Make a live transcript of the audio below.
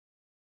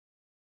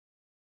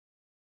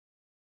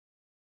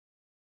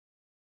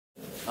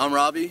I'm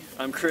Robbie.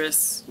 I'm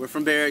Chris. We're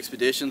from Bay Area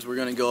Expeditions. We're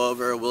going to go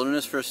over a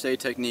wilderness first aid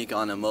technique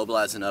on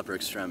immobilizing upper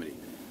extremity.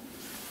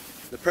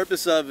 The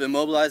purpose of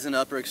immobilizing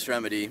upper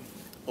extremity,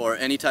 or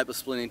any type of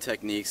splinting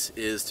techniques,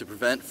 is to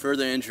prevent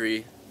further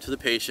injury to the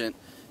patient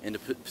and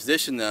to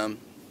position them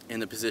in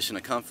the position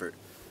of comfort.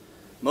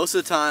 Most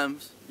of the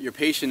times, your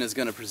patient is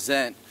going to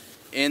present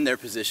in their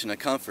position of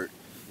comfort.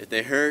 If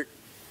they hurt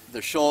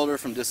their shoulder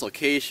from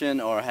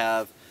dislocation or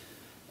have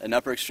an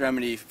upper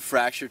extremity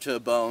fracture to a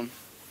bone,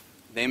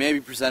 they may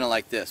be presented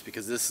like this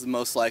because this is the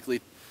most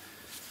likely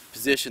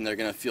position they're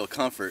going to feel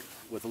comfort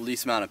with the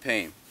least amount of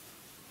pain.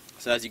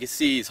 So as you can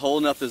see, he's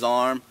holding up his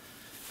arm,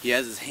 he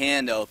has his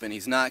hand open,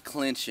 he's not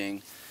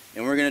clenching,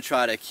 and we're going to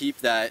try to keep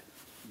that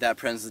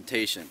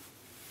presentation.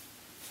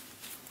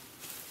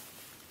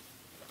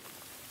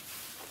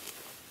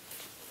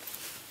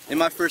 In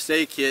my first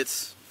aid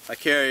kits, I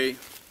carry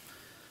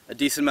a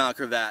decent amount of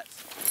cravats.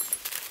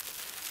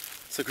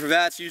 So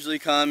cravats usually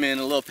come in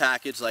a little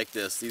package like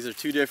this. These are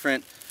two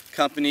different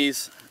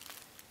companies,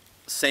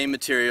 same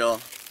material,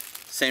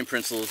 same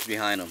principles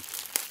behind them.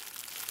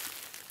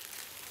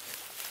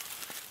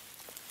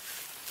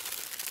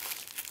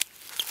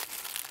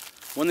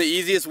 One of the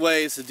easiest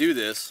ways to do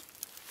this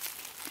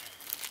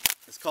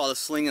is called a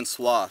sling and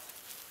swath.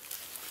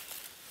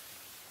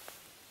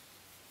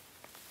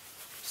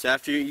 So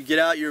after you get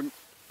out your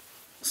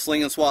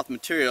sling and swath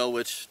material,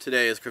 which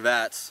today is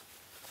cravats,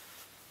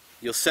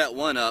 you'll set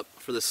one up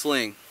for the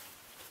sling.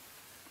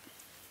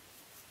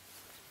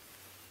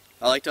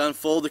 I like to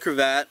unfold the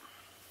cravat.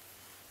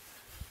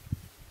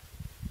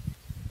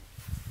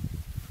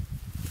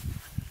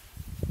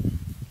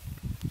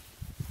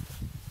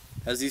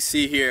 As you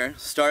see here,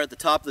 start at the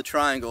top of the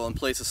triangle and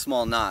place a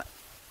small knot.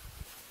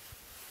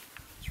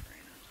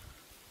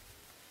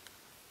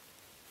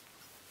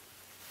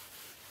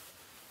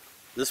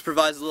 This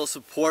provides a little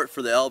support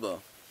for the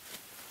elbow.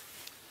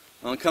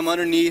 I'm going to come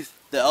underneath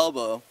the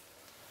elbow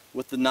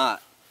with the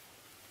knot.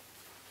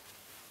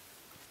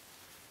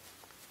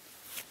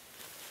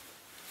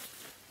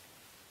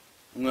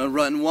 I'm going to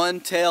run one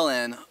tail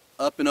end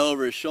up and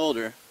over his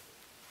shoulder,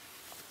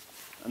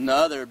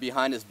 another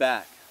behind his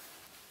back.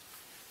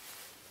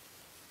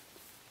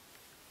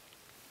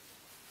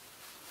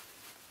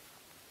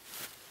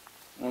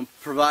 I'm going to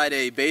provide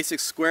a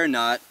basic square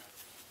knot.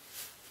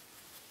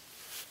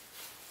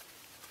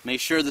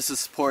 Make sure this is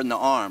supporting the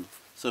arm.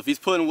 So if he's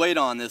putting weight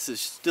on this, it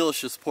still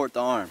should support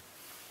the arm.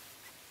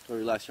 So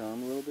relax your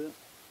arm a little bit.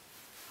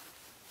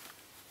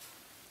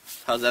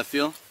 How's that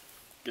feel?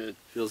 Good.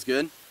 Feels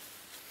good?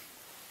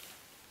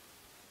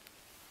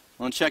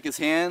 I'm going to check his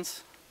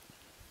hands.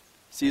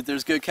 See if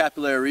there's good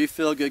capillary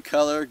refill, good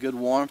color, good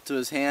warmth to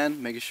his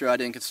hand. Making sure I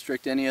didn't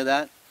constrict any of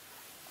that.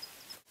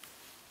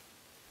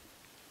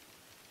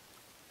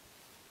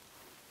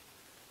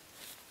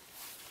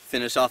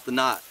 Finish off the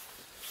knot.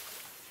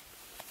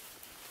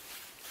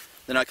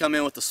 Then I come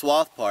in with the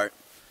swath part.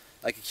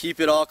 I can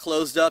keep it all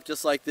closed up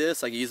just like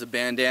this. I can use a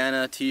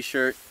bandana,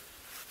 t-shirt.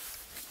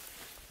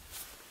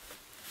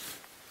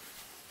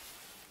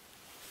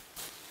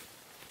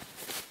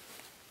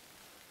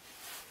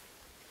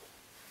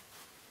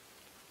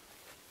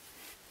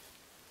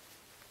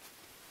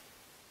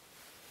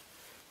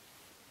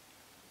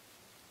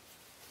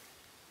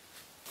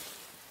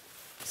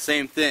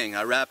 Same thing,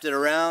 I wrapped it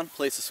around,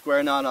 placed a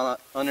square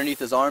knot underneath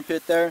his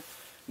armpit there, and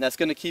that's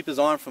going to keep his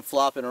arm from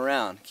flopping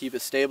around. Keep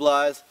it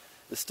stabilized.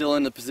 It's still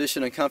in the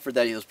position of comfort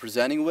that he was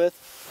presenting with.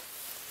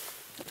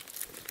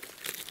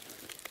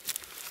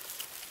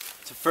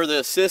 To further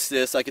assist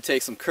this, I could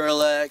take some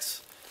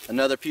Curlex,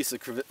 another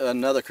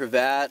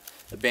cravat,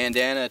 a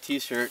bandana, a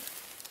t-shirt.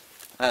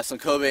 I have some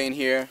Cobain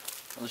here.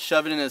 I'll just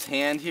shove it in his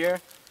hand here.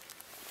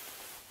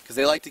 Because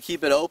they like to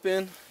keep it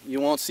open.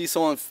 You won't see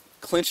someone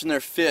clenching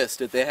their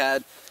fist if they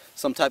had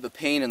some type of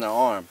pain in their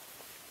arm.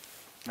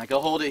 I can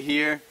hold it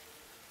here,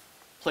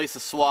 place a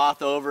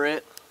swath over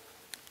it,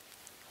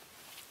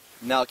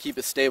 now keep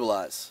it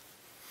stabilized.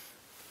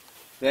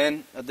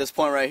 Then at this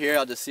point right here,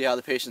 I'll just see how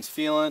the patient's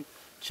feeling,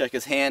 check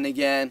his hand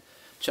again,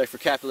 check for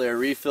capillary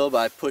refill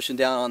by pushing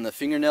down on the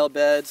fingernail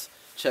beds,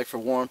 check for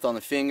warmth on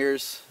the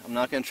fingers. I'm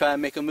not going to try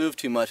and make him move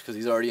too much because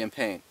he's already in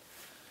pain.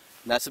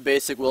 And that's a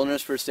basic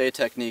wilderness first aid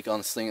technique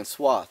on the sling and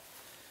swath.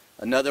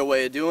 Another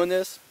way of doing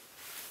this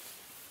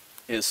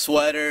is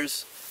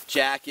sweaters,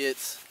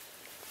 jackets.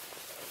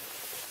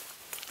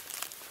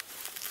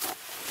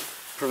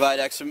 Provide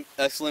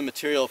excellent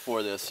material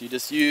for this. You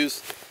just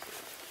use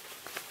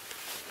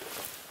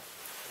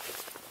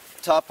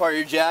the top part of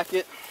your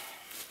jacket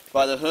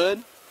by the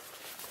hood,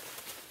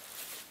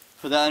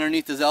 put that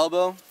underneath his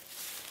elbow,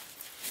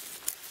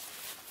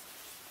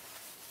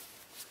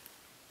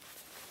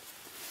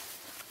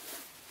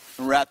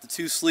 and wrap the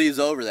two sleeves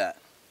over that.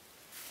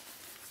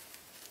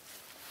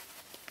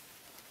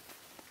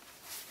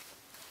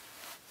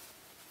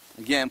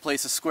 Again,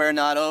 place a square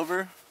knot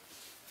over.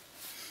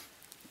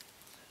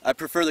 I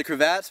prefer the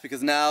cravats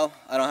because now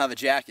I don't have a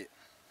jacket.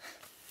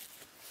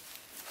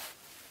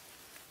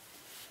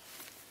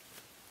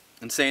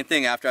 And same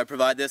thing, after I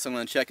provide this, I'm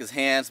going to check his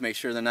hands, make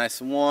sure they're nice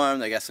and warm,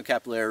 they got some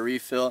capillary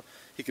refill.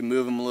 You can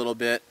move them a little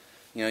bit.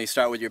 You know, you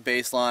start with your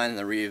baseline and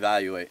then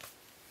reevaluate.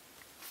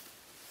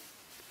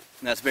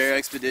 And that's Barry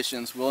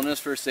Expeditions Wilderness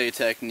First Aid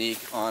Technique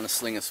on a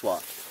Sling and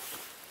Swath.